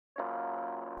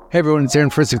Hey everyone, it's Aaron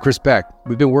Fritz and Chris Beck.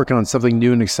 We've been working on something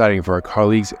new and exciting for our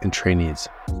colleagues and trainees.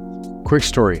 Quick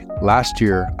story, last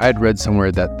year I had read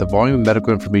somewhere that the volume of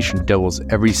medical information doubles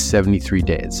every 73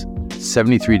 days.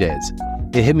 73 days.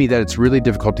 It hit me that it's really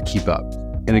difficult to keep up,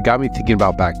 and it got me thinking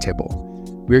about Backtable.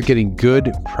 We're getting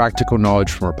good, practical knowledge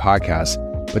from our podcasts,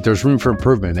 but there's room for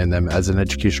improvement in them as an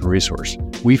educational resource.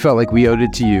 We felt like we owed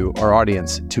it to you, our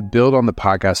audience, to build on the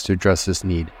podcast to address this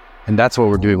need, and that's what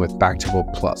we're doing with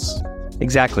Backtable Plus.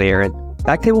 Exactly, Aaron.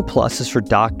 Backtable Plus is for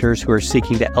doctors who are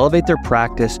seeking to elevate their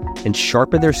practice and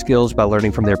sharpen their skills by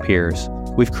learning from their peers.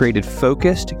 We've created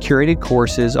focused, curated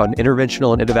courses on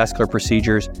interventional and endovascular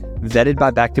procedures vetted by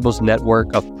Backtable's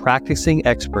network of practicing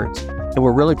experts, and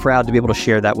we're really proud to be able to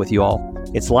share that with you all.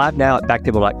 It's live now at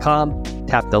backtable.com.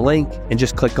 Tap the link and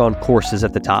just click on courses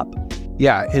at the top.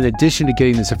 Yeah, in addition to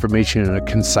getting this information in a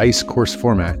concise course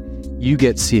format, you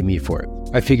get CME for it.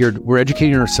 I figured we're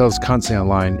educating ourselves constantly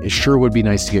online. It sure would be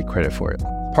nice to get credit for it.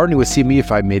 Partnering with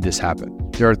CMEify made this happen.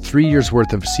 There are 3 years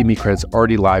worth of CME credits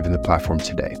already live in the platform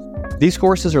today. These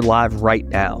courses are live right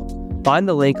now. Find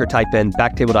the link or type in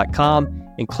backtable.com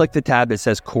and click the tab that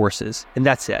says courses, and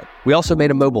that's it. We also made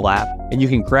a mobile app, and you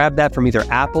can grab that from either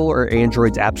Apple or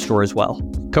Android's App Store as well.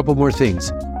 Couple more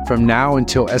things. From now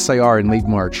until SIR in late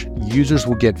March, users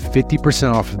will get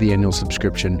 50% off of the annual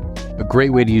subscription, a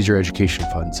great way to use your education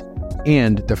funds.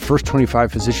 And the first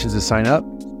 25 physicians to sign up,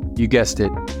 you guessed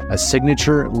it, a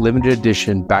signature limited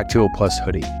edition Backtable Plus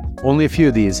hoodie. Only a few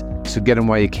of these, so get them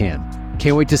while you can.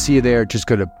 Can't wait to see you there. Just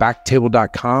go to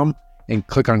backtable.com and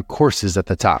click on courses at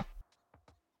the top.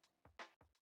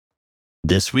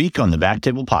 This week on the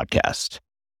Backtable podcast.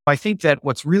 I think that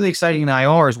what's really exciting in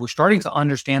IR is we're starting to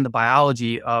understand the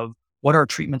biology of what our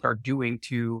treatments are doing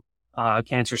to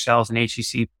cancer cells and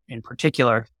HCC in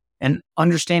particular, and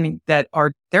understanding that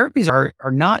our therapies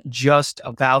are not just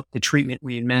about the treatment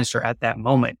we administer at that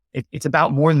moment. It's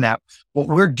about more than that. What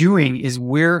we're doing is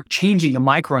we're changing the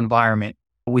microenvironment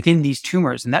within these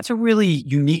tumors, and that's a really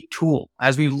unique tool.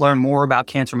 As we learn more about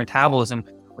cancer metabolism,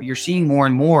 what you're seeing more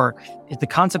and more is the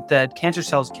concept that cancer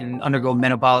cells can undergo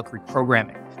metabolic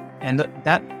reprogramming. And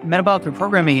that metabolic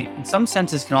reprogramming, in some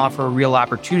senses, can offer a real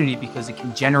opportunity because it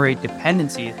can generate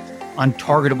dependencies on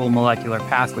targetable molecular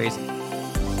pathways.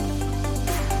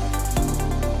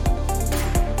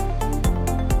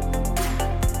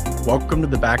 Welcome to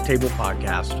the Backtable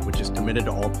podcast, which is committed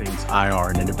to all things IR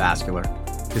and endovascular.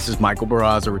 This is Michael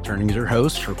Barraza, returning as your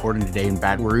host, recording today in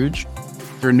Baton Rouge.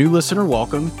 If you're a new listener,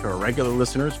 welcome. To our regular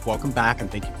listeners, welcome back,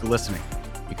 and thank you for listening.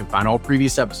 You can find all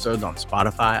previous episodes on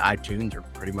Spotify, iTunes, or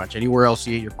pretty much anywhere else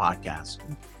you get your podcasts.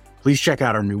 Please check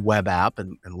out our new web app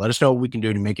and let us know what we can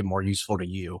do to make it more useful to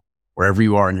you, wherever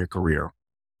you are in your career.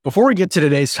 Before we get to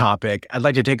today's topic, I'd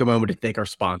like to take a moment to thank our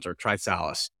sponsor,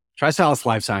 TriSalus. TriSalus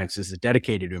Life Sciences is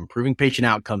dedicated to improving patient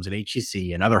outcomes in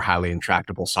HCC and other highly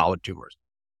intractable solid tumors.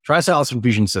 TriSalus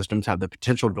infusion systems have the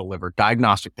potential to deliver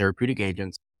diagnostic therapeutic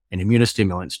agents and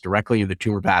immunostimulants directly into the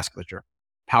tumor vasculature,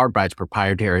 powered by its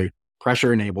proprietary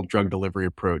pressure-enabled drug delivery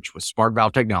approach with smart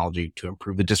valve technology to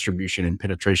improve the distribution and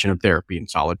penetration of therapy in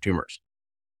solid tumors.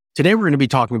 Today, we're going to be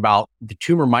talking about the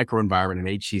tumor microenvironment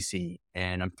in HCC,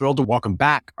 and I'm thrilled to welcome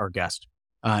back our guest,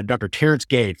 Dr. Terence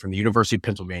Gade from the University of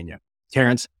Pennsylvania.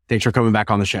 Terence, thanks for coming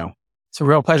back on the show. It's a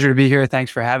real pleasure to be here.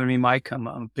 Thanks for having me, Mike. I'm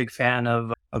a big fan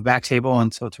of Backtable,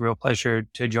 and so it's a real pleasure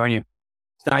to join you.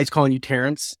 It's nice calling you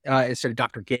Terence instead of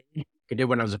Dr. Gade. I did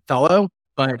when I was a fellow.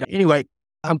 But anyway,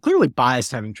 I'm clearly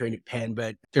biased having trained at Penn,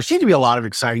 but there seems to be a lot of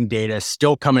exciting data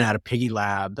still coming out of Piggy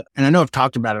Lab. And I know I've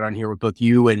talked about it on here with both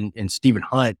you and Stephen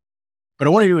Hunt, but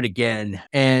I want to do it again.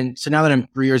 And so now that I'm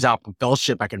 3 years out from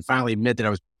fellowship, I can finally admit that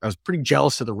I was pretty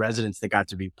jealous of the residents that got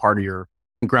to be part of your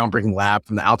groundbreaking lab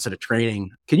from the outset of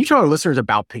training. Can you tell our listeners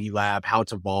about Piggy Lab, how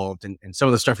it's evolved, and some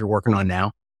of the stuff you're working on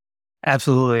now?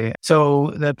 Absolutely.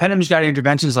 So the Penn Medicine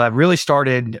Interventions Lab really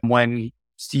started when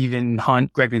Stephen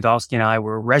Hunt, Greg Nadolsky, and I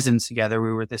were residents together.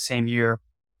 We were the same year,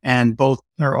 and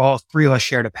all three of us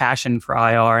shared a passion for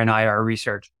IR and IR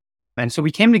research. And so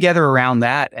we came together around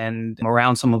that and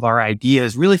around some of our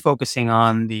ideas, really focusing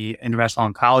on the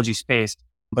interventional oncology space,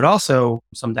 but also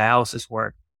some dialysis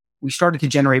work. We started to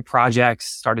generate projects,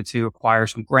 started to acquire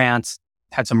some grants,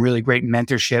 had some really great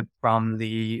mentorship from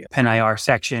the Penn IR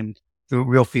section through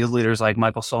real field leaders like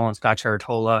Michael Solon, Scott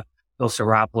Cheratola, Bill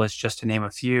Siropoulos, just to name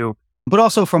a few. But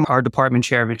also from our department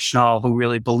chair, Mitch Schnall, who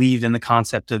really believed in the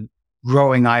concept of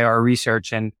growing IR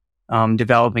research and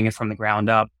developing it from the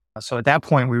ground up. So at that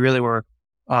point, we really were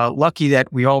lucky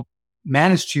that we all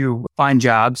managed to find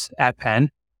jobs at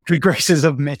Penn, through graces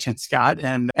of Mitch and Scott.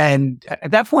 And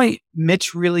at that point,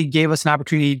 Mitch really gave us an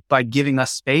opportunity by giving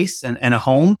us space and a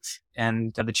home.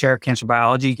 And the chair of cancer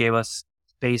biology gave us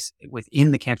space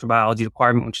within the cancer biology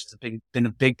department, which has been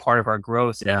a big part of our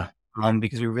growth. Yeah.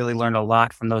 Because we really learned a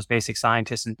lot from those basic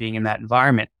scientists and being in that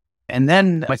environment. And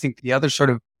then I think the other sort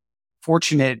of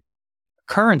fortunate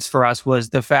occurrence for us was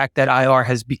the fact that IR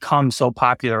has become so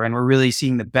popular, and we're really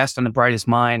seeing the best and the brightest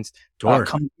minds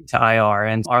come to IR.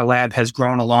 And our lab has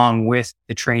grown along with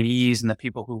the trainees and the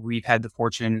people who we've had the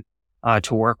fortune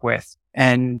to work with.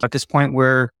 And at this point,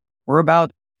 we're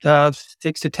about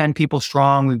 6 to 10 people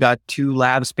strong. We've got 2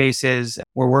 lab spaces.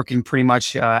 We're working pretty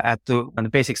much on the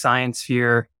basic science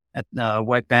sphere, at the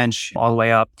white bench, all the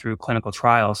way up through clinical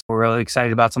trials. We're really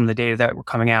excited about some of the data that we're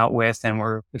coming out with, and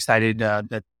we're excited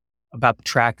about the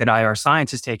track that IR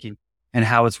science is taking and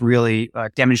how it's really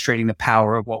demonstrating the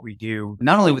power of what we do,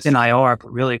 not only within IR,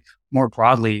 but really more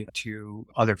broadly to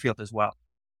other fields as well.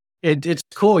 It's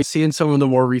cool seeing some of the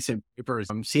more recent papers.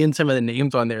 I'm seeing some of the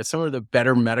names on there, some of the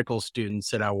better medical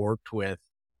students that I worked with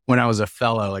when I was a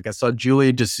fellow. Like I saw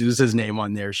Julia D'Souza's name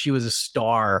on there. She was a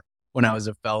star when I was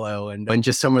a fellow, and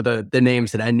just some of the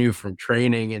names that I knew from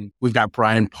training. And we've got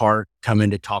Brian Park coming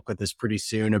to talk with us pretty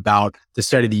soon about the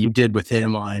study that you did with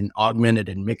him on augmented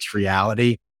and mixed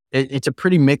reality. It's a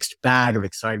pretty mixed bag of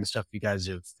exciting stuff you guys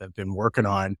have been working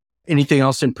on. Anything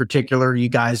else in particular you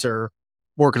guys are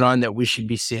working on that we should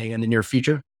be seeing in the near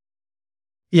future?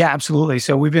 Yeah, absolutely.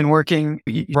 So we've been working,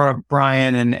 you brought up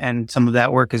Brian and some of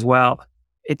that work as well.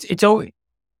 It's always,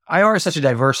 IR is such a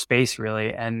diverse space,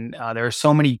 really. And there are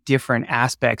so many different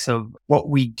aspects of what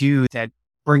we do that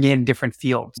bring in different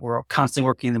fields. We're constantly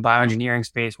working in the bioengineering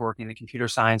space, we're working in the computer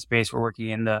science space, we're working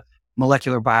in the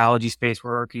molecular biology space,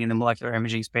 we're working in the molecular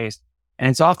imaging space. And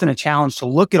it's often a challenge to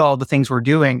look at all the things we're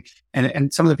doing.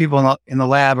 And some of the people in the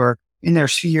lab are in their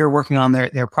sphere working on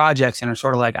their projects and are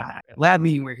sort of like, at lab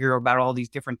meeting, we're here about all these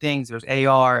different things. There's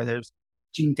AR, there's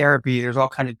gene therapy, there's all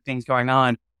kinds of things going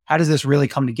on. How does this really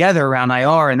come together around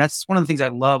IR? And that's one of the things I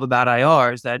love about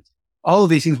IR is that all of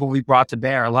these things will be brought to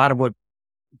bear. A lot of what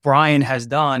Brian has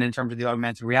done in terms of the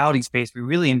augmented reality space, we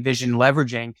really envision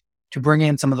leveraging to bring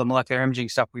in some of the molecular imaging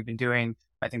stuff we've been doing.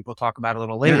 I think we'll talk about a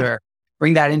little later.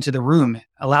 Bring that into the room,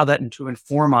 allow that to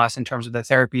inform us in terms of the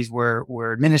therapies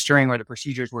we're administering or the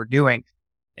procedures we're doing.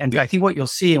 And I think what you'll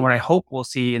see and what I hope we'll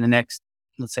see in the next,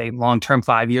 let's say, long-term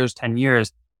 5 years, 10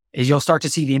 years, is you'll start to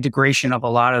see the integration of a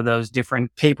lot of those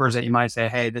different papers that you might say,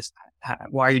 hey,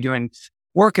 why are you doing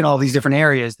work in all these different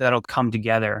areas that'll come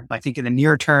together? I think in the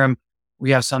near term,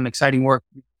 we have some exciting work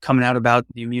coming out about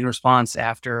the immune response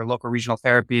after local regional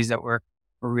therapies that we're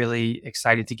really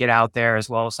excited to get out there, as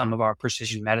well as some of our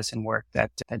precision medicine work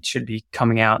that should be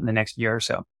coming out in the next year or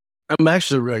so. I'm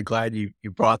actually really glad you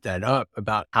brought that up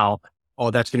about how all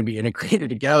that's going to be integrated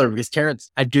together, because Terence,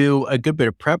 I do a good bit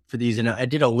of prep for these, and I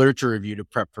did a literature review to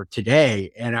prep for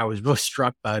today. And I was really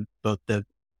struck by both the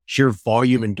sheer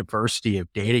volume and diversity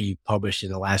of data you've published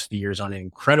in the last few years on an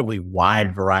incredibly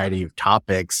wide variety of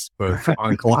topics, both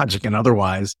oncologic and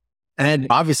otherwise. And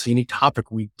obviously any topic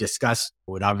we discuss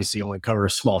would obviously only cover a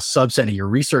small subset of your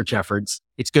research efforts.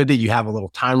 It's good that you have a little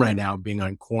time right now being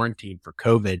on quarantine for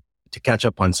COVID to catch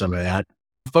up on some of that.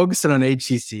 Focusing on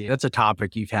HCC, that's a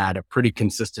topic you've had a pretty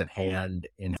consistent hand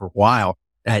in for a while,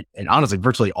 and honestly,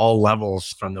 virtually all levels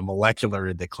from the molecular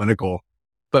to the clinical.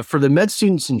 But for the med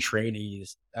students and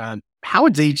trainees, how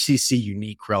is HCC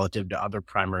unique relative to other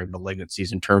primary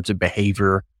malignancies in terms of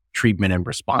behavior, treatment, and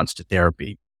response to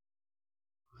therapy?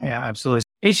 Yeah, absolutely.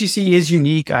 HCC is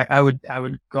unique. I would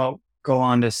go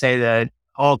on to say that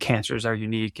all cancers are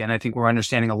unique. And I think we're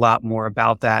understanding a lot more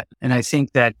about that. And I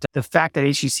think that the fact that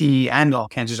HCC and all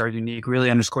cancers are unique really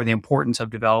underscore the importance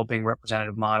of developing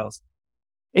representative models.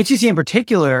 HCC in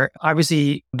particular,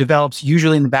 obviously develops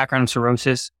usually in the background of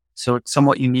cirrhosis. So it's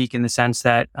somewhat unique in the sense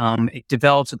that it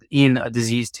develops in a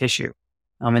diseased tissue.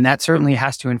 And that certainly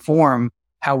has to inform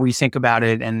how we think about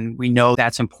it. And we know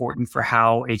that's important for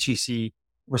how HCC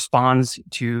responds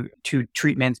to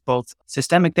treatments, both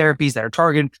systemic therapies that are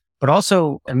targeted, but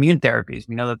also immune therapies.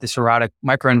 We know that the cirrhotic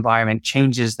microenvironment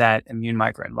changes that immune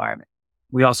microenvironment.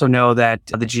 We also know that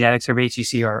the genetics of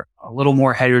HCC are a little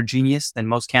more heterogeneous than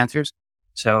most cancers.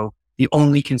 So the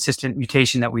only consistent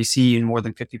mutation that we see in more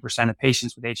than 50% of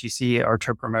patients with HCC are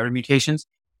TRP promoter mutations.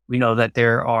 We know that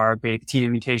there are beta-catenin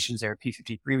mutations, there are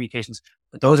P53 mutations,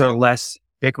 but those are less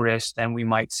ubiquitous than we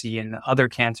might see in other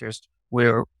cancers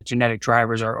where genetic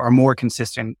drivers are more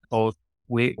consistent both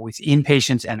within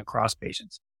patients and across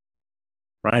patients.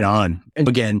 Right on. And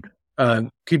again,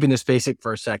 keeping this basic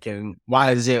for a second,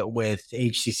 why is it with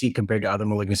HCC compared to other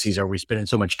malignancies are we spending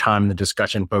so much time in the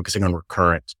discussion focusing on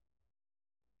recurrence?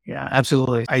 Yeah,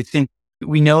 absolutely. I think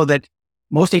we know that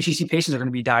most HCC patients are going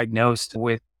to be diagnosed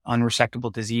with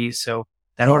unresectable disease. So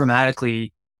that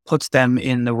automatically puts them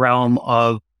in the realm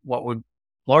of what would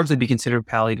largely be considered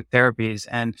palliative therapies.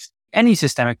 And any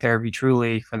systemic therapy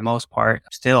truly, for the most part,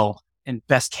 still in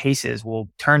best cases will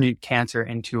turn cancer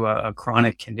into a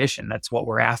chronic condition. That's what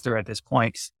we're after at this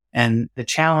point. And the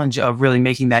challenge of really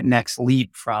making that next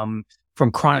leap from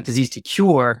chronic disease to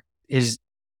cure is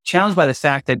challenged by the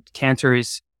fact that cancer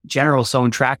is general, so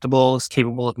intractable, it's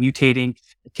capable of mutating,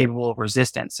 it's capable of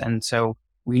resistance. And so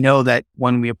we know that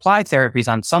when we apply therapies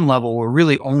on some level, we're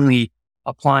really only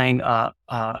applying a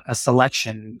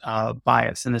selection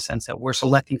bias in the sense that we're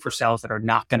selecting for cells that are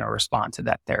not going to respond to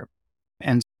that therapy.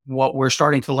 And what we're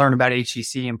starting to learn about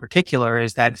HCC in particular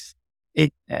is that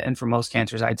and for most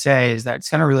cancers, I'd say, is that it's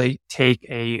going to really take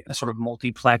a sort of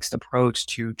multiplexed approach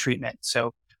to treatment.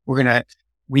 So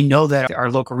we know that our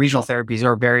local regional therapies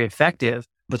are very effective,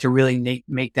 but to really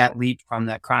make that leap from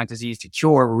that chronic disease to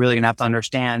cure, we're really going to have to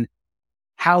understand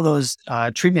how those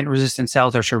treatment-resistant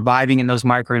cells are surviving in those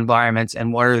microenvironments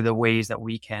and what are the ways that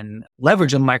we can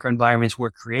leverage the microenvironments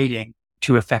we're creating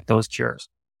to affect those cures.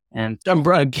 And I'm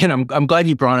glad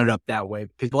you brought it up that way,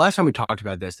 because the last time we talked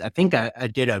about this, I think I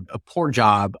did a poor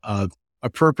job of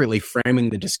appropriately framing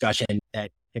the discussion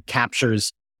that it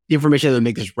captures the information that would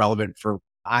make this relevant for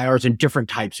IRs in different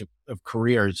types of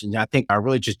careers. And I think I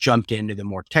really just jumped into the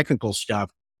more technical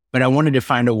stuff, but I wanted to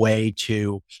find a way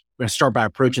to start by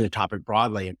approaching the topic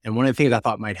broadly. And one of the things I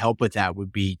thought might help with that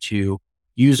would be to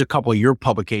use a couple of your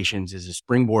publications as a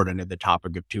springboard into the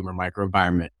topic of tumor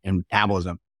microenvironment and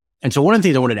metabolism. And so one of the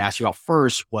things I wanted to ask you about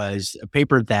first was a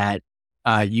paper that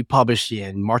you published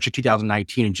in March of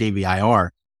 2019 in JVIR.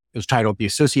 It was titled The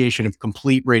Association of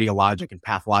Complete Radiologic and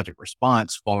Pathologic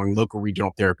Response Following Local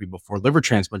Regional Therapy Before Liver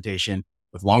Transplantation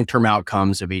with Long-Term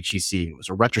Outcomes of HCC. It was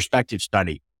a retrospective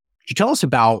study. Could you tell us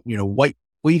about,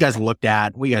 what you guys looked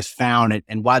at, what you guys found,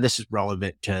 and why this is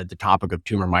relevant to the topic of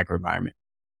tumor microenvironment?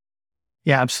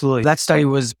 Yeah, absolutely. That study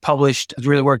was published, it was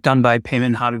really work done by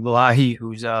Payman Habibulahi,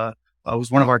 who's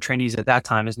was one of our trainees at that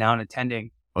time, is now an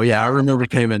attending. Oh yeah, I remember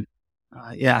Payman.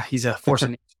 Yeah, he's a force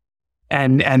in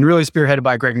and really spearheaded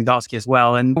by Greg Nadolsky as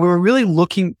well. And we were really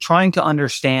trying to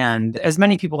understand, as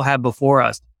many people have before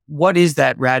us, what is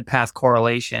that rad path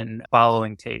correlation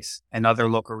following TACE and other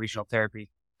local regional therapy?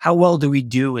 How well do we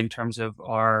do in terms of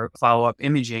our follow-up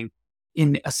imaging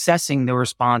in assessing the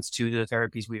response to the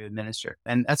therapies we administer?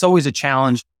 And that's always a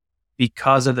challenge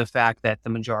because of the fact that the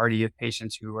majority of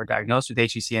patients who are diagnosed with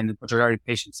HCC and the majority of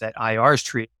patients that IRs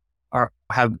treat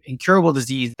have incurable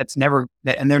disease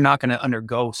and they're not going to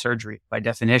undergo surgery. By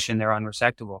definition, they're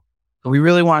unresectable. So we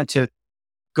really wanted to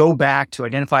go back to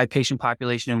identify a patient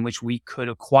population in which we could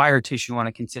acquire tissue on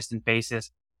a consistent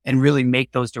basis and really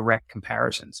make those direct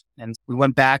comparisons. And we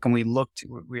went back and we looked,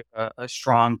 we have a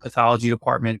strong pathology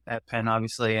department at Penn,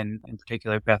 obviously, and in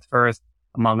particular, Beth Firth,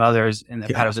 among others in the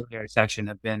hepatocellular section,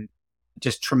 have been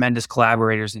just tremendous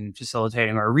collaborators in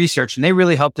facilitating our research. And they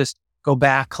really helped us go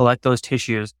back, collect those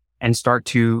tissues, and start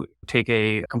to take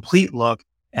a complete look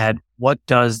at what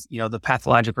does, the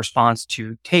pathologic response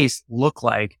to TACE look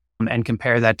like, and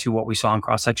compare that to what we saw in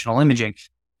cross-sectional imaging.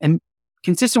 And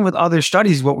consistent with other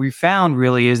studies, what we found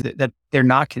really is that they're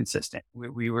not consistent.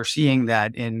 We were seeing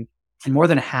that in more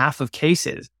than half of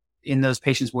cases in those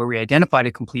patients where we identified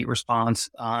a complete response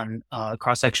on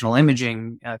cross-sectional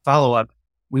imaging follow-up,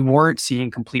 we weren't seeing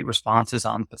complete responses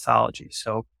on pathology.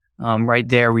 So right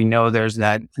there, we know there's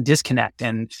that disconnect.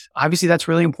 And obviously that's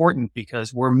really important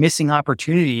because we're missing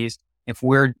opportunities if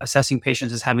we're assessing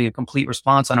patients as having a complete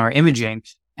response on our imaging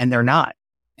and they're not.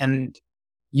 And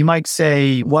you might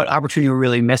say, what opportunity we're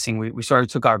really missing? We sort of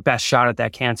took our best shot at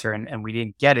that cancer and we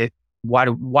didn't get it.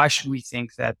 Why should we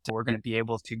think that we're going to be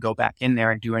able to go back in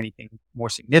there and do anything more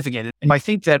significant? And I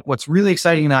think that what's really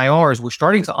exciting in IR is we're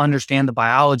starting to understand the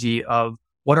biology of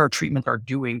what our treatments are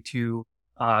doing to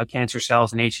cancer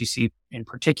cells and HCC in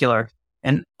particular,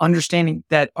 and understanding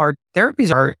that our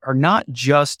therapies are not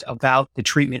just about the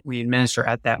treatment we administer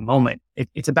at that moment.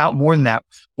 It's about more than that.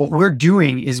 What we're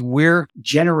doing is we're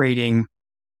generating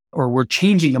or we're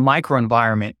changing the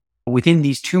microenvironment within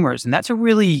these tumors. And that's a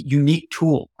really unique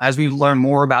tool. As we learn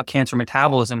more about cancer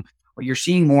metabolism, what you're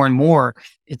seeing more and more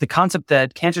is the concept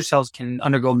that cancer cells can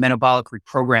undergo metabolic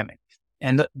reprogramming.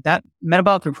 And that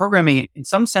metabolic reprogramming, in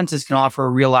some senses, can offer a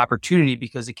real opportunity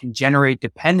because it can generate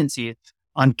dependency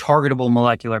on targetable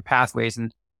molecular pathways.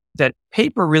 And that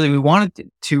paper, really, we wanted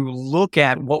to look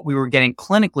at what we were getting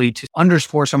clinically to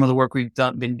underscore some of the work we've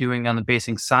been doing on the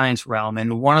basic science realm.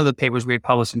 And one of the papers we had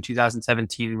published in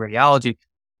 2017 in Radiology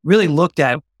really looked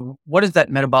at what does that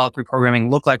metabolic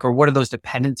reprogramming look like, or what do those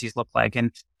dependencies look like,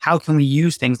 and how can we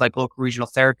use things like local regional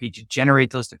therapy to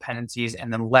generate those dependencies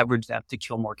and then leverage them to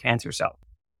kill more cancer cells.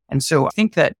 And so I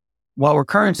think that while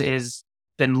recurrence is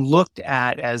been looked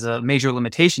at as a major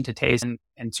limitation to TACE,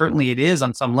 and certainly it is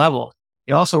on some level,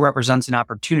 it also represents an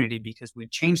opportunity because we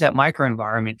change that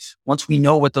microenvironment. Once we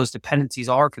know what those dependencies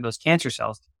are for those cancer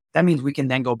cells, that means we can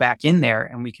then go back in there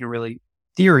and we can really,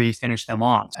 theory, finish them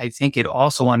off. I think it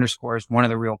also underscores one of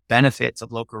the real benefits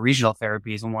of local regional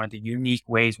therapies and one of the unique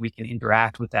ways we can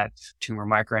interact with that tumor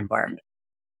microenvironment.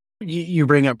 You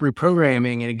bring up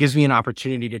reprogramming, and it gives me an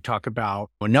opportunity to talk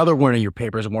about another one of your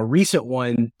papers, a more recent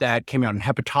one that came out in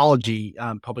Hepatology,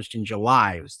 published in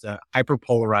July. It was the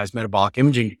hyperpolarized metabolic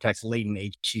imaging detects latent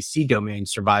HCC domain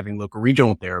surviving local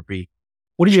regional therapy.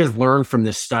 What did you guys learn from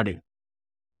this study?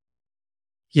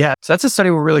 Yeah, so that's a study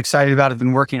we're really excited about. I've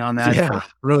been working on that. Yeah,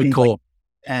 really cool.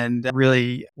 And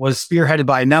really was spearheaded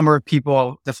by a number of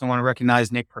people. Definitely want to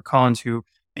recognize Nick Percones, who,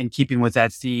 in keeping with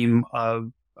that theme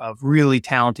of really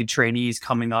talented trainees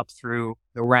coming up through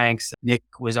the ranks. Nick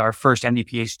was our first MD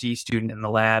PhD student in the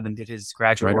lab and did his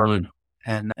graduate work.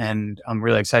 And I'm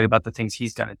really excited about the things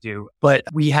he's going to do. But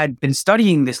we had been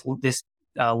studying this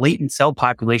latent cell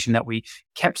population that we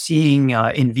kept seeing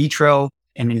in vitro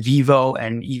and in vivo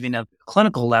and even at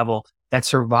clinical level that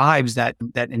survives that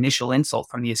initial insult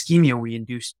from the ischemia we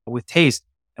induced with TACE.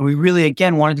 And we really,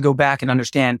 again, wanted to go back and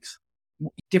understand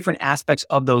different aspects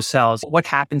of those cells. What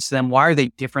happens to them? Why are they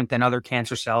different than other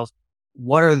cancer cells?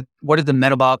 What are the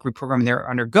metabolic reprogramming they're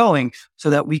undergoing so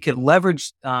that we could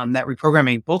leverage that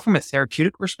reprogramming both from a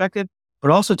therapeutic perspective, but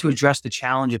also to address the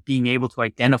challenge of being able to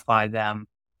identify them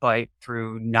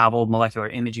through novel molecular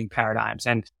imaging paradigms.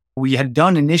 And what we had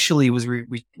done initially was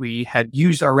we had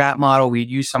used our rat model, we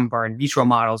used some of our in vitro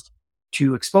models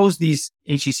to expose these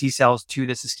HCC cells to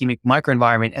this ischemic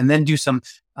microenvironment and then do some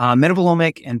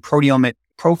metabolomic and proteomic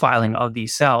profiling of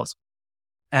these cells.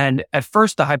 And at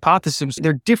first, the hypothesis was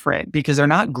they're different because they're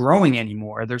not growing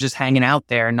anymore. They're just hanging out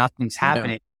there and nothing's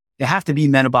happening. Yeah. They have to be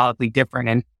metabolically different.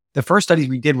 And the first studies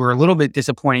we did were a little bit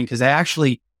disappointing because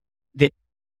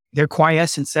they're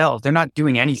quiescent cells. They're not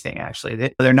doing anything,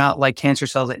 actually. They're not like cancer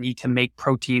cells that need to make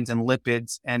proteins and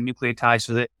lipids and nucleotides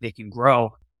so that they can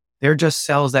grow. They're just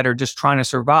cells that are just trying to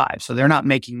survive. So they're not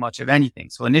making much of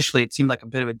anything. So initially, it seemed like a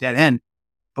bit of a dead end.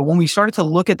 But when we started to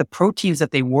look at the proteins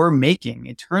that they were making,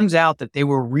 it turns out that they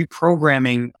were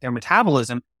reprogramming their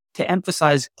metabolism to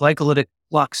emphasize glycolytic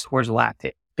flux towards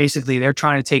lactate. Basically, they're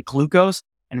trying to take glucose,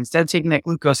 and instead of taking that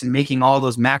glucose and making all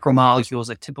those macromolecules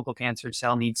a typical cancer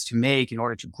cell needs to make in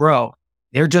order to grow,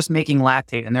 they're just making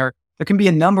lactate. And there can be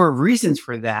a number of reasons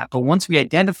for that. But once we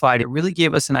identified it, really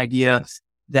gave us an idea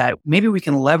that maybe we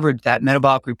can leverage that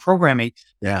metabolic reprogramming,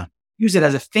 use it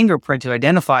as a fingerprint to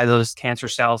identify those cancer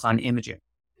cells on imaging.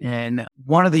 And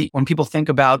when people think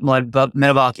about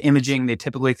metabolic imaging, they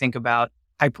typically think about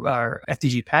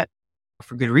FDG PET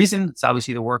for good reason. It's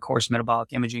obviously the workhorse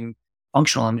metabolic imaging,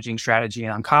 functional imaging strategy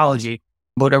in oncology.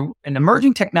 But an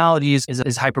emerging technology is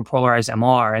hyperpolarized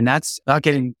MR. And that's not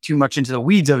getting too much into the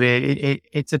weeds of it.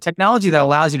 It's a technology that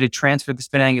allows you to transfer the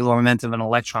spin angular momentum of an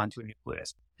electron to a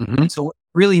nucleus. Mm-hmm. So what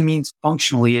it really means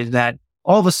functionally is that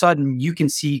all of a sudden you can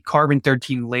see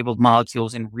carbon-13 labeled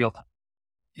molecules in real time.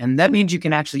 And that means you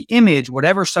can actually image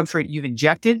whatever substrate you've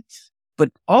injected, but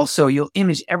also you'll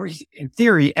image in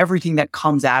theory, everything that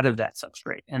comes out of that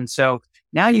substrate. And so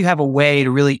now you have a way to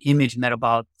really image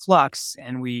metabolic flux.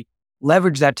 And we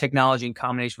leverage that technology in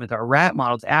combination with our rat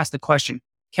model to ask the question,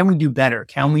 can we do better?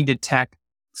 Can we detect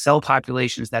cell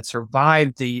populations that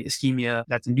survive the ischemia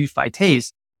that's induced by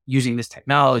TACE using this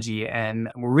technology? And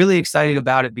we're really excited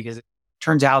about it because it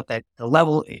turns out that the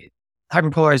level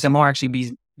hyperpolarized MR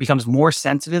actually becomes more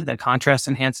sensitive than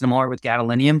contrast-enhanced MR with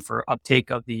gadolinium for uptake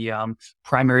of the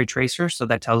primary tracer. So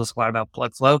that tells us a lot about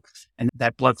blood flow, and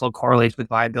that blood flow correlates with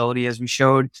viability as we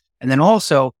showed. And then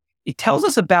also it tells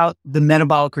us about the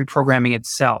metabolic reprogramming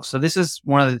itself. So this is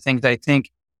one of the things that I think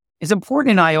is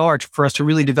important in IR for us to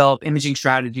really develop imaging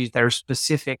strategies that are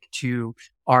specific to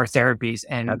our therapies.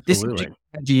 And Absolutely. This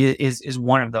strategy is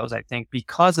one of those, I think,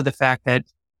 because of the fact that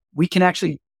we can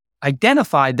actually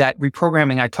identify that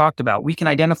reprogramming I talked about. We can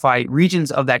identify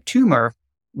regions of that tumor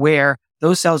where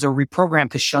those cells are reprogrammed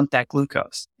to shunt that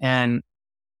glucose. And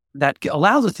that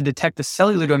allows us to detect the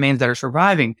cellular domains that are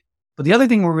surviving. But the other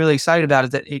thing we're really excited about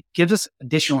is that it gives us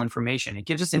additional information. It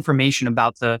gives us information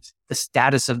about the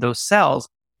status of those cells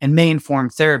and may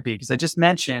inform therapy. Because I just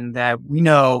mentioned that we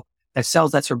know that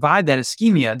cells that survive that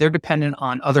ischemia, they're dependent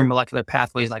on other molecular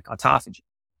pathways like autophagy.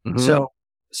 Mm-hmm.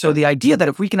 So the idea that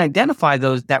if we can identify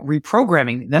that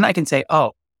reprogramming, then I can say,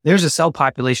 oh, there's a cell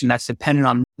population that's dependent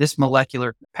on this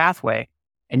molecular pathway.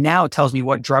 And now it tells me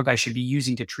what drug I should be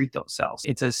using to treat those cells.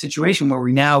 It's a situation where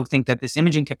we now think that this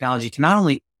imaging technology can not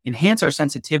only enhance our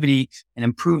sensitivity and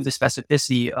improve the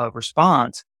specificity of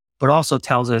response, but also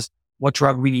tells us what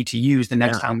drug we need to use the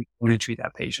next time we're going to treat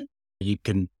that patient. You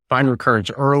can find recurrence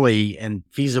early and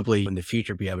feasibly in the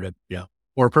future be able to,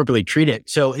 more appropriately treat it.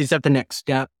 So is that the next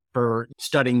step for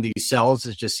studying these cells,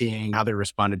 is just seeing how they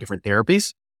respond to different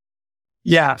therapies?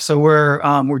 Yeah. So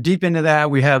we're deep into that.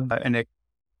 We have a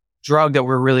drug that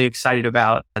we're really excited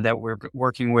about that we're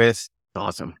working with.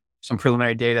 Awesome. Some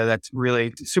preliminary data that's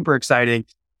really super exciting.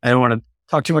 I don't want to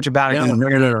talk too much about it.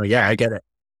 No. Yeah, I get it.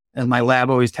 As my lab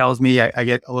always tells me, I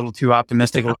get a little too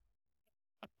optimistic.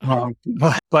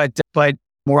 But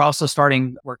we're also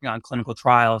working on clinical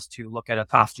trials to look at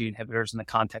autophagy inhibitors in the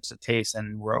context of taste,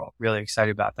 and we're really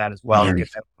excited about that as well to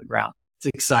get that off the ground. It's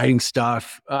exciting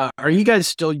stuff. Are you guys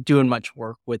still doing much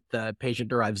work with the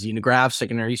patient-derived xenografts?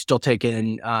 Like, are you still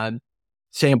taking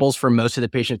samples from most of the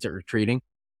patients that you're treating?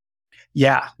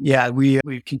 Yeah. We've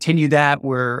continued that.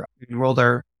 We've enrolled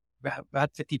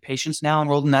about 50 patients now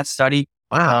enrolled in that study.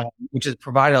 Wow. Which has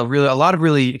provided a lot of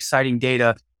really exciting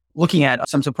data, looking at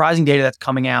some surprising data that's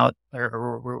coming out,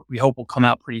 or we hope will come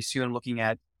out pretty soon, looking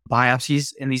at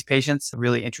biopsies in these patients.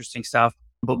 Really interesting stuff.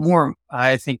 But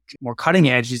I think more cutting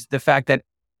edge is the fact that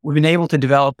we've been able to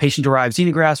develop patient-derived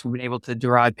xenografts. We've been able to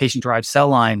derive patient-derived cell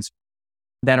lines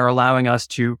that are allowing us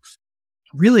to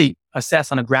really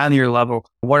assess on a granular level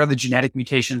what are the genetic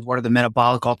mutations, what are the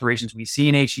metabolic alterations we see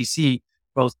in HCC,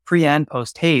 both pre and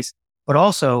post-TACE, but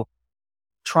also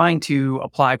trying to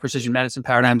apply precision medicine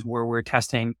paradigms where we're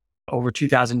testing over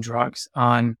 2,000 drugs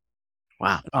on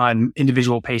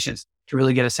individual patients to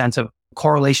really get a sense of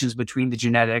correlations between the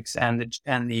genetics and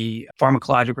the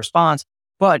pharmacologic response.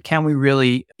 But can we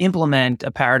really implement a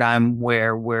paradigm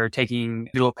where we're taking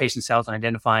individual patient cells and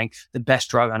identifying the best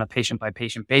drug on a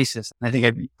patient-by-patient basis? And I think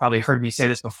I've probably heard me say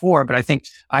this before, but I think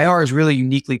IR is really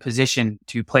uniquely positioned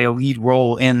to play a lead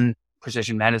role in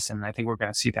precision medicine. And I think we're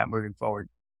going to see that moving forward.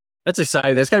 That's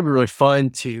exciting. That's got to be really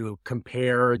fun to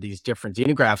compare these different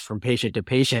xenografts from patient to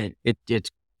patient.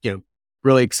 It's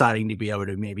really exciting to be able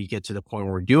to maybe get to the point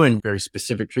where we're doing very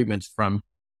specific treatments from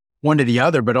one to the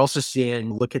other, but also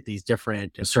look at these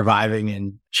different surviving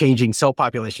and changing cell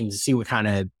populations to see what kind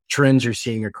of trends you're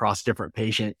seeing across different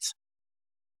patients.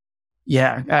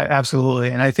 Yeah,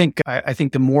 absolutely. And I think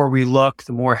the more we look,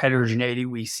 the more heterogeneity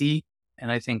we see.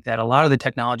 And I think that a lot of the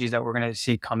technologies that we're going to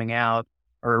see coming out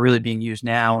are really being used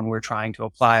now, and we're trying to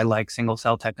apply, like single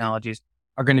cell technologies,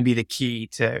 are going to be the key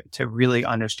to really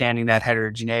understanding that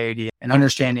heterogeneity and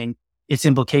understanding its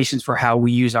implications for how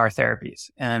we use our therapies.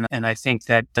 And I think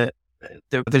that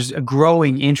there's a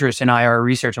growing interest in IR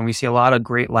research, and we see a lot of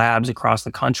great labs across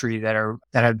the country that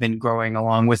have been growing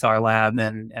along with our lab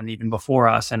and even before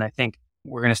us. And I think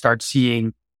we're going to start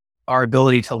seeing our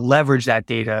ability to leverage that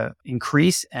data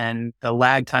increase, and the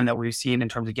lag time that we've seen in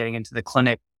terms of getting into the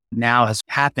clinic now has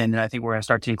happened. And I think we're going to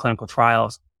start seeing clinical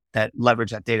trials that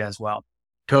leverage that data as well.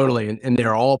 Totally. And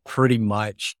they're all pretty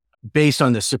much based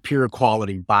on the superior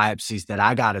quality biopsies that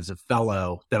I got as a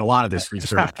fellow, that a lot of this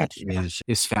research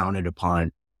is founded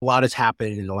upon. A lot has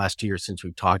happened in the last 2 years since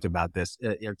we've talked about this.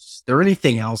 Is there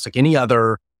anything else, like any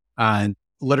other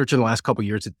literature in the last couple of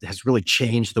years that has really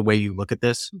changed the way you look at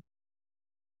this?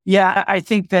 Yeah, I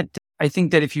think that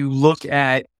if you look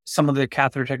at some of the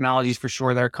catheter technologies for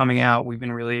sure that are coming out, we've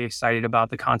been really excited about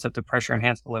the concept of pressure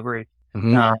enhanced delivery.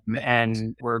 Mm-hmm.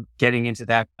 And we're getting into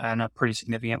that on a pretty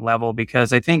significant level,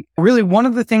 because I think really one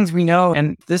of the things we know,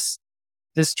 and this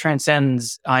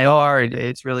transcends IR,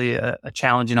 it's really a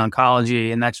challenge in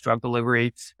oncology, and that's drug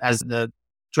delivery. As the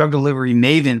drug delivery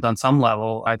mavens on some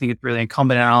level, I think it's really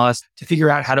incumbent on us to figure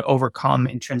out how to overcome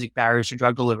intrinsic barriers to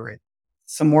drug delivery.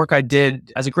 Some work I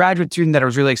did as a graduate student that I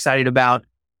was really excited about,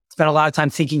 spent a lot of time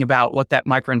thinking about what that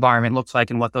microenvironment looks like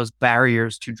and what those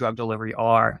barriers to drug delivery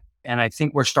are. And I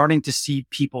think we're starting to see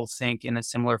people think in a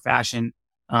similar fashion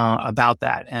about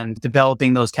that, and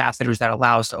developing those catheters that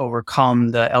allow us to overcome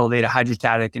the elevated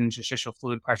hydrostatic and interstitial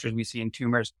fluid pressures we see in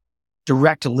tumors.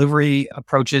 Direct delivery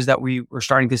approaches that we're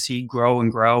starting to see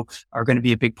grow are going to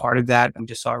be a big part of that. I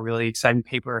just saw a really exciting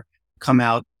paper come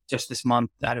out just this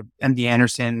month out of MD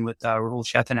Anderson with Rahul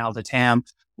Sheth and Alda Tam,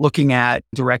 looking at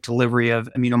direct delivery of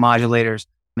immunomodulators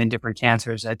in different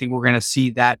cancers. I think we're going to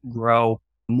see that grow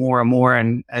more and more.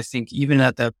 And I think even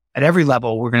at every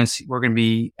level, we're going to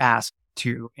be asked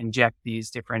to inject these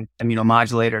different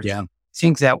immunomodulators. Yeah. I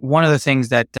think that one of the things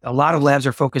that a lot of labs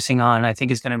are focusing on, I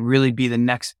think is going to really be the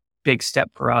next big step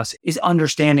for us, is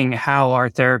understanding how our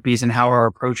therapies and how our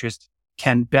approaches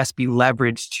can best be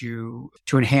leveraged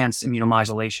to enhance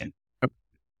immunomodulation. I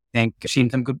think I've seen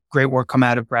some great work come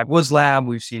out of Brad Wood's lab.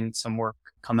 We've seen some work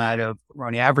come out of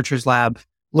Ronnie Averture's lab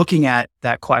looking at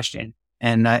that question.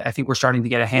 And I think we're starting to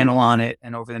get a handle on it.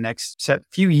 And over the next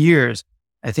few years,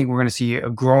 I think we're going to see a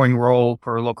growing role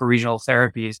for local regional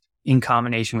therapies in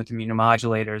combination with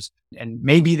immunomodulators, and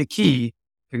maybe the key,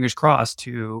 fingers crossed,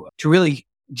 to really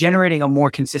generating a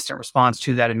more consistent response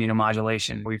to that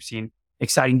immunomodulation. We've seen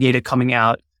exciting data coming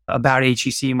out about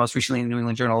HCC, most recently in the New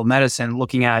England Journal of Medicine,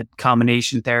 looking at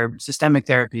combination therapy, systemic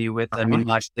therapy with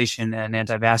immunomodulation and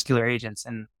antivascular agents.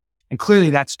 And clearly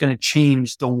that's going to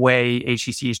change the way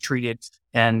HCC is treated.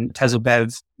 And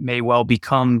Tezo-Bev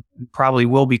probably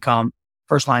will become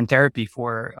first-line therapy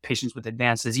for patients with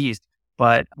advanced disease.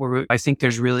 But I think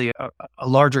there's really a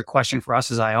larger question for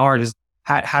us as IR is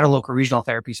how do local regional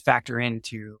therapies factor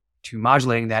into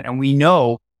modulating that? And we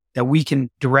know that we can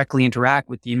directly interact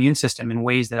with the immune system in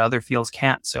ways that other fields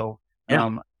can't. So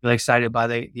I'm really excited by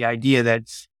the idea that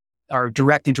our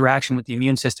direct interaction with the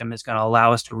immune system is going to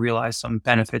allow us to realize some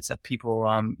benefits that people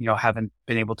haven't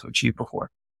been able to achieve before.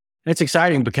 And it's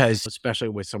exciting because, especially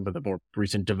with some of the more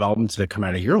recent developments that come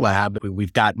out of your lab,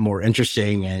 we've got more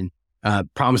interesting and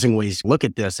promising ways to look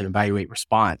at this and evaluate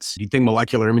response. Do you think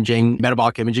molecular imaging,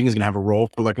 metabolic imaging is going to have a role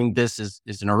for looking at this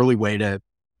as an early way to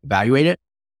evaluate it?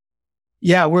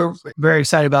 Yeah, we're very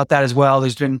excited about that as well.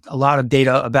 There's been a lot of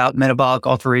data about metabolic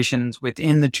alterations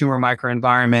within the tumor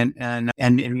microenvironment and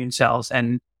immune cells.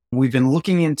 And we've been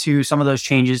looking into some of those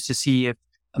changes to see if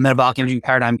a metabolic imaging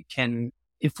paradigm can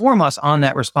inform us on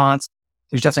that response.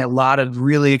 There's definitely a lot of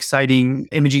really exciting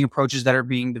imaging approaches that are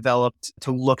being developed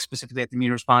to look specifically at the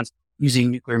immune response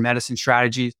using nuclear medicine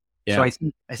strategies. Yeah.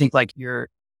 So I think like you're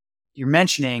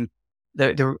mentioning,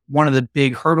 one of the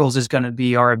big hurdles is going to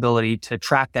be our ability to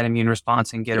track that immune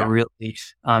response and get a really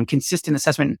consistent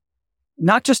assessment,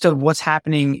 not just of what's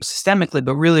happening systemically,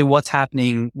 but really what's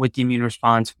happening with the immune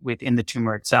response within the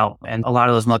tumor itself. And a lot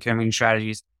of those molecular imaging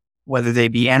strategies, whether they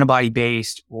be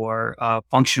antibody-based or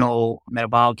functional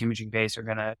metabolic imaging-based, are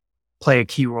going to play a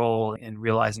key role in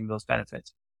realizing those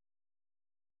benefits.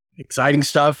 Exciting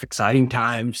stuff, exciting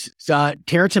times. So,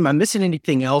 Terence, am I missing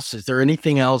anything else? Is there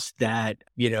anything else that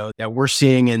we're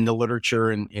seeing in the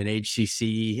literature in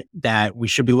HCC that we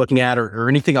should be looking at, or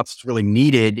anything else that's really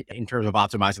needed in terms of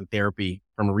optimizing therapy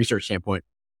from a research standpoint?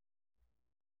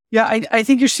 Yeah, I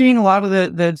think you're seeing a lot of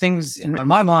the things in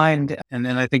my mind, and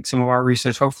then I think some of our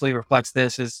research hopefully reflects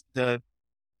this, is the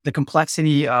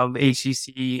complexity of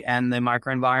HCC and the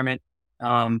microenvironment.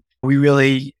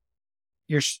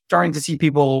 You're starting to see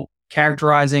people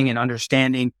characterizing and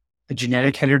understanding the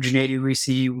genetic heterogeneity we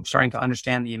see. We're starting to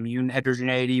understand the immune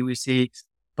heterogeneity we see.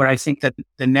 But I think that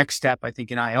the next step,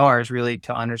 in IR is really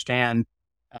to understand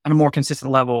on a more consistent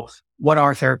level what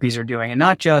our therapies are doing, and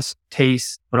not just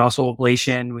TACE, but also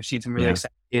ablation. We've seen some really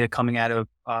exciting data coming out of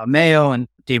Mayo and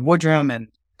Dave Woodrum and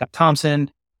Dr.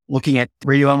 Thompson, looking at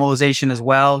radioembolization as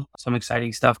well. Some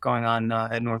exciting stuff going on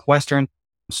at Northwestern.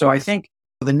 So I think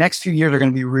the next few years are going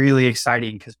to be really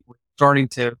exciting because we're starting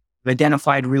to have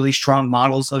identified really strong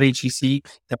models of HCC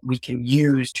that we can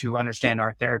use to understand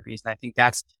our therapies. And I think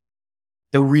that's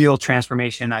the real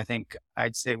transformation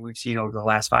I'd say we've seen over the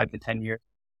last 5 to 10 years.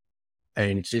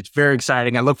 And it's very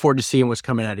exciting. I look forward to seeing what's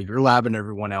coming out of your lab and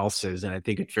everyone else's. And I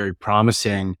think it's very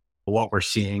promising. What we're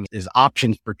seeing is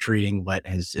options for treating what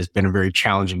has been a very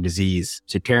challenging disease.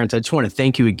 So Terence, I just want to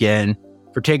thank you again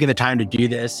for taking the time to do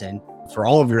this and for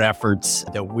all of your efforts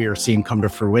that we are seeing come to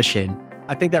fruition.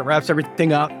 I think that wraps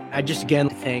everything up. I just again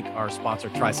thank our sponsor,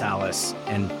 TriSalus,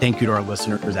 and thank you to our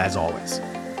listeners as always.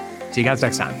 See you guys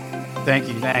next time. Thank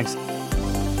you. Thanks.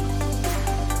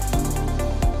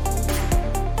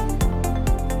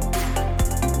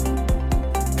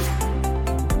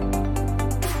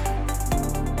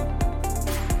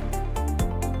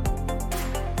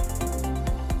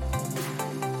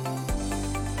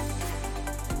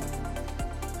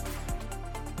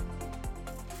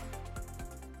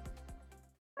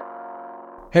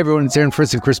 Hey everyone, it's Aaron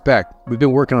Fritz and Chris Beck. We've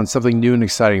been working on something new and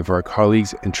exciting for our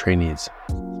colleagues and trainees.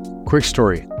 Quick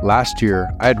story, last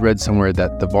year I had read somewhere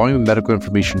that the volume of medical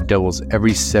information doubles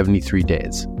every 73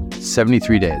 days.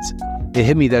 73 days. It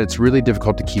hit me that it's really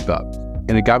difficult to keep up,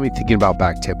 and it got me thinking about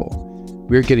Backtable.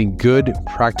 We're getting good,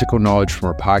 practical knowledge from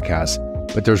our podcasts,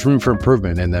 but there's room for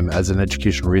improvement in them as an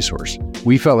educational resource.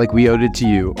 We felt like we owed it to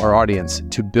you, our audience,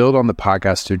 to build on the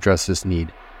podcast to address this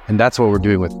need, and that's what we're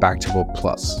doing with Backtable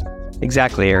Plus.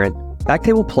 Exactly, Aaron.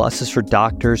 Backtable Plus is for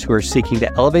doctors who are seeking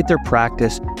to elevate their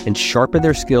practice and sharpen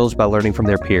their skills by learning from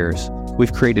their peers.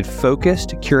 We've created focused,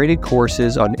 curated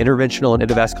courses on interventional and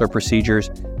endovascular procedures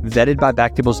vetted by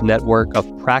Backtable's network of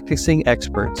practicing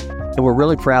experts, and we're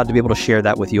really proud to be able to share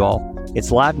that with you all. It's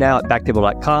live now at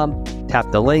backtable.com.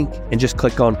 Tap the link and just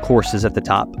click on courses at the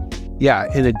top. Yeah,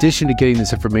 in addition to getting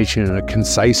this information in a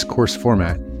concise course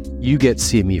format, you get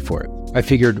CME for it. I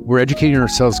figured we're educating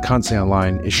ourselves constantly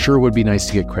online. It sure would be nice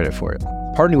to get credit for it.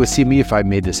 Partnering with CME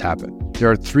made this happen. There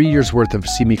are 3 years worth of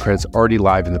CME credits already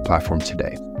live in the platform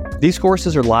today. These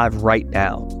courses are live right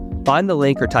now. Find the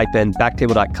link or type in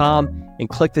backtable.com and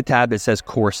click the tab that says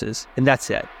courses, and that's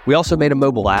it. We also made a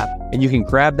mobile app, and you can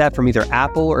grab that from either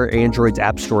Apple or Android's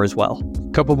App Store as well.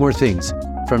 Couple more things.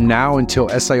 From now until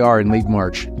SIR in late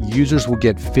March, users will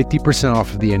get 50%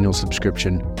 off of the annual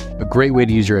subscription, a great way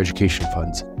to use your education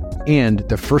funds. And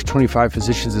the first 25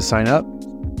 physicians to sign up,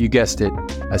 you guessed it,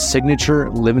 a signature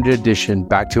limited edition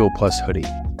Backtable Plus hoodie.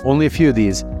 Only a few of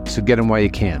these, so get them while you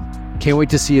can. Can't wait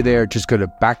to see you there. Just go to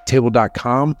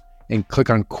backtable.com and click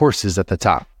on courses at the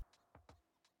top.